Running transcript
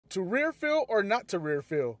To rear fill or not to rear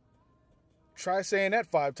fill? Try saying that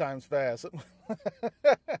 5 times fast.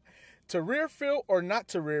 To rear fill or not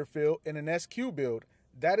to rear fill in an SQ build?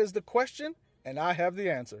 That is the question, and I have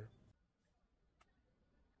the answer.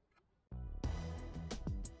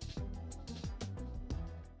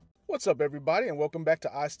 What's up, everybody, and welcome back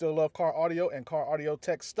to I Still Love Car Audio and Car Audio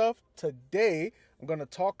Tech Stuff. Today, I'm going to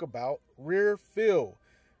talk about rear fill.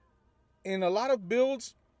 In a lot of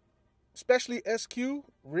builds, especially SQ,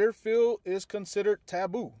 rear fill is considered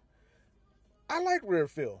taboo. I like rear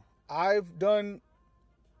fill. I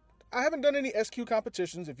haven't done any SQ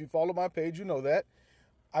competitions. If you follow my page, you know that.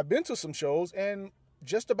 I've been to some shows, and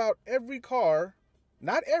just about every car,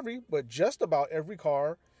 not every, but just about every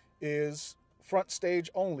car is front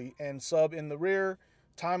stage only and sub in the rear,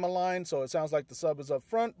 time aligned, so it sounds like the sub is up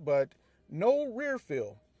front, but no rear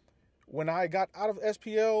fill. When I got out of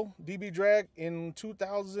SPL DB Drag in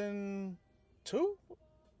 2002,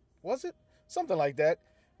 was it? Something like that.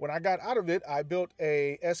 When I got out of it, I built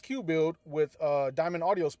a SQ build with Diamond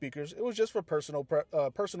audio speakers. It was just for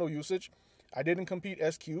personal usage. I didn't compete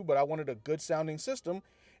SQ, but I wanted a good sounding system.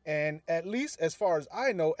 And at least as far as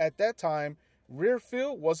I know, at that time, rear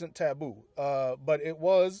fill wasn't taboo, but it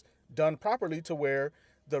was done properly to where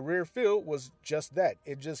the rear fill was just that.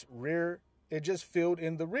 It just filled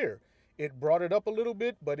in the rear. It brought it up a little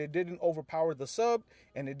bit, but it didn't overpower the sub,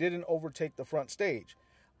 and it didn't overtake the front stage.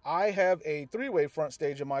 I have a 3-way front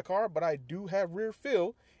stage in my car, but I do have rear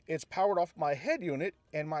fill. It's powered off my head unit,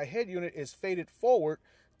 and my head unit is faded forward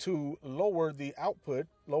to lower the output,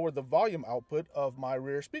 lower the volume output of my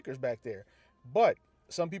rear speakers back there. But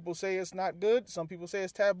some people say it's not good. Some people say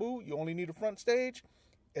it's taboo. You only need a front stage,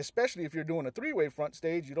 especially if you're doing a 3-way front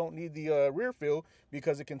stage. You don't need the rear fill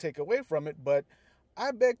because it can take away from it. But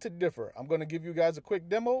I beg to differ. I'm going to give you guys a quick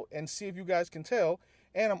demo and see if you guys can tell.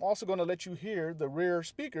 And I'm also going to let you hear the rear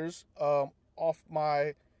speakers off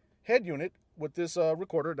my head unit with this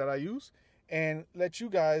recorder that I use, and let you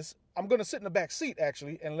guys, I'm going to sit in the back seat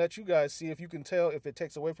actually and let you guys see if you can tell if it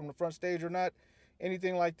takes away from the front stage or not.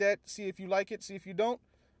 Anything like that. See if you like it. See if you don't.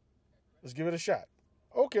 Let's give it a shot.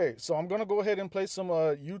 Okay, so I'm going to go ahead and play some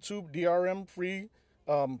YouTube DRM free,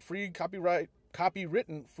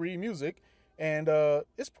 copywritten free music. And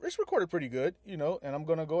it's recorded pretty good, you know, and I'm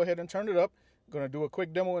going to go ahead and turn it up. I'm going to do a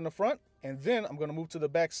quick demo in the front, and then I'm going to move to the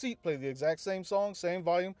back seat, play the exact same song, same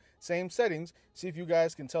volume, same settings, see if you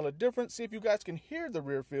guys can tell a difference, see if you guys can hear the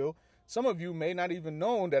rear fill. Some of you may not even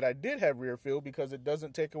know that I did have rear fill because it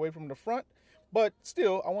doesn't take away from the front, but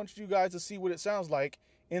still, I want you guys to see what it sounds like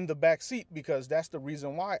in the back seat because that's the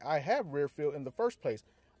reason why I have rear fill in the first place.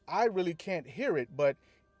 I really can't hear it, but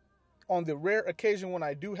on the rare occasion when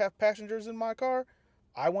I do have passengers in my car,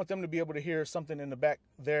 I want them to be able to hear something in the back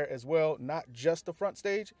there as well, not just the front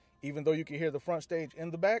stage, even though you can hear the front stage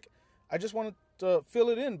in the back. I just wanted to fill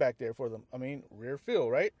it in back there for them. I mean, rear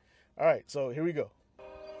fill, right? All right, so here we go.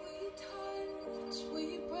 We touch,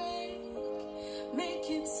 we break, make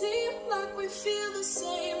it seem like we feel the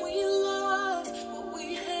same. We love what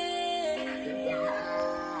we hate.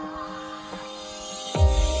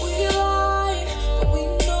 We lie, but we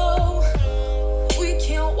know we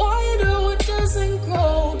can't widen what doesn't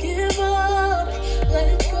grow. Give up, let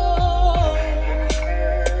it go.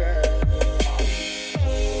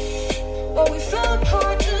 But we fell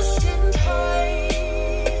apart just in time.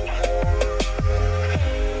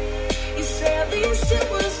 You say at least it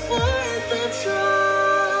was worth the try.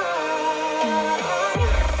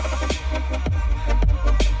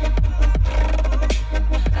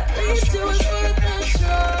 At least it was worth the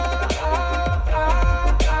try.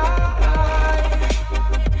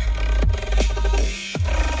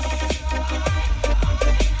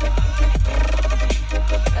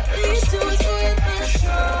 At least it was worth the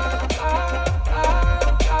try.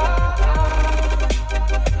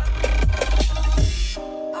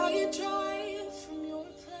 Are you dry from your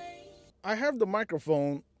plane? I have the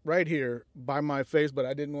microphone right here by my face, but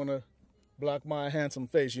I didn't want to block my handsome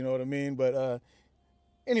face, you know what I mean? But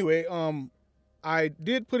anyway, I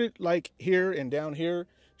did put it like here and down here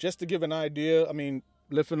just to give an idea. I mean,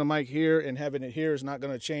 lifting the mic here and having it here is not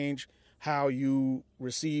going to change how you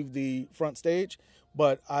receive the front stage,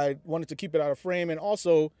 but I wanted to keep it out of frame. And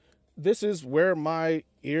also, this is where my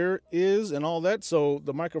ear is and all that, so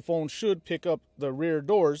the microphone should pick up the rear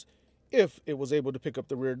doors if it was able to pick up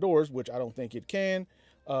the rear doors, which I don't think it can.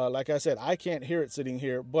 Like I said, I can't hear it sitting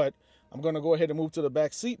here, but I'm going to go ahead and move to the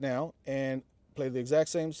back seat now and play the exact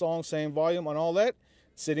same song, same volume and all that.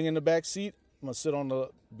 Sitting in the back seat, I'm gonna sit on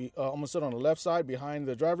the left side behind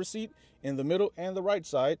the driver's seat, in the middle and the right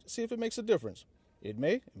side. See if it makes a difference. It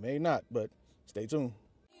may not, but stay tuned.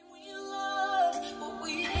 We love what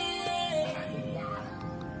we hate.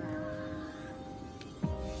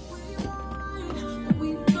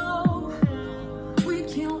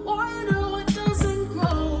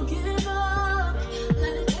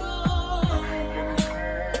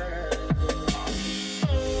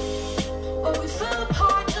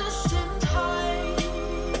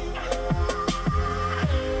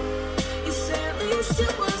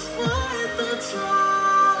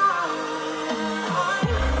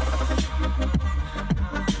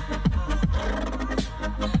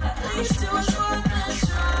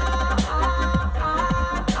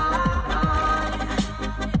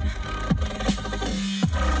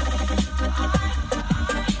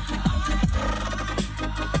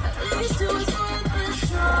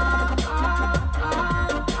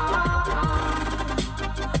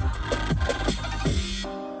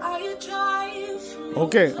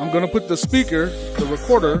 Okay, I'm gonna put the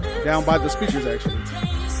recorder, down by the speakers actually.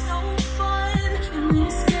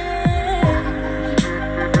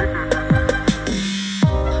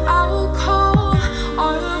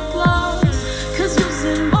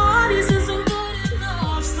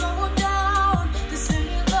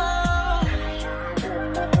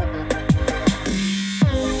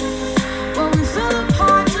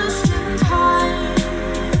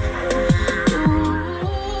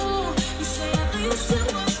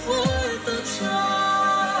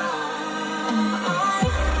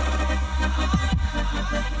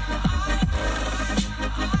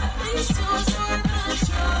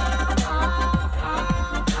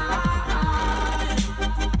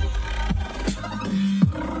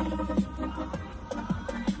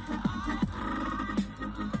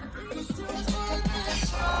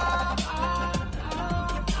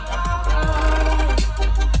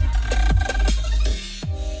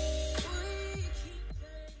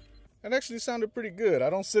 That actually sounded pretty good. I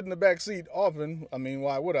don't sit in the back seat often. I mean,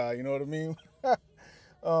 why would I? You know what I mean?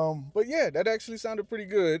 But yeah, that actually sounded pretty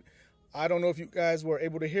good. I don't know if you guys were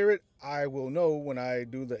able to hear it. I will know when I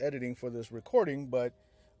do the editing for this recording. But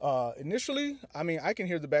initially, I mean, I can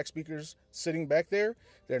hear the back speakers sitting back there.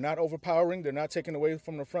 They're not overpowering. They're not taken away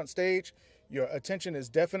from the front stage. Your attention is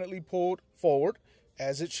definitely pulled forward,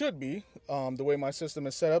 as it should be. The way my system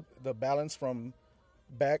is set up, the balance from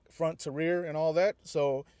back, front to rear and all that.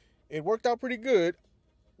 So it worked out pretty good.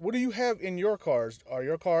 What do you have in your cars? Are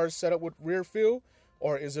your cars set up with rear fill,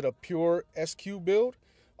 or is it a pure SQ build?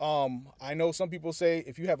 I know some people say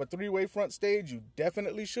if you have a 3-way front stage, you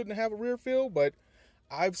definitely shouldn't have a rear fill, but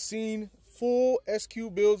I've seen full SQ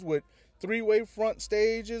builds with 3-way front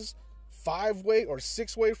stages, 5-way or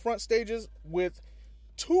 6-way front stages with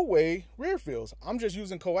 2-way rear fills. I'm just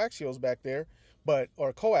using coaxials back there,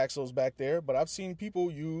 or coaxials back there, but I've seen people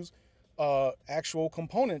use actual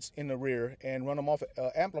components in the rear and run them off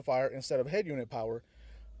amplifier instead of head unit power.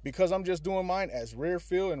 Because I'm just doing mine as rear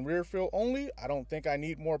fill and rear fill only, I don't think I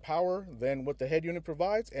need more power than what the head unit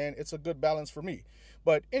provides, and it's a good balance for me.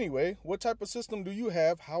 But anyway, what type of system do you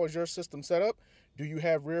have? How is your system set up? Do you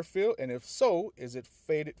have rear fill? And if so, is it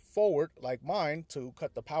faded forward like mine to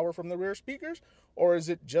cut the power from the rear speakers? Or is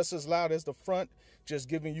it just as loud as the front, just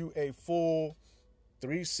giving you a full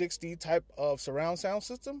 360 type of surround sound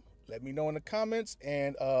system? Let me know in the comments,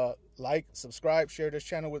 and like, subscribe, share this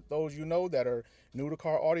channel with those you know that are new to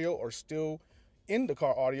car audio or still in the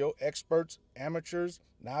car audio, experts, amateurs,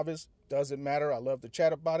 novice, doesn't matter. I love to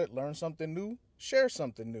chat about it, learn something new, share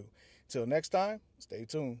something new. Till next time, stay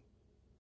tuned.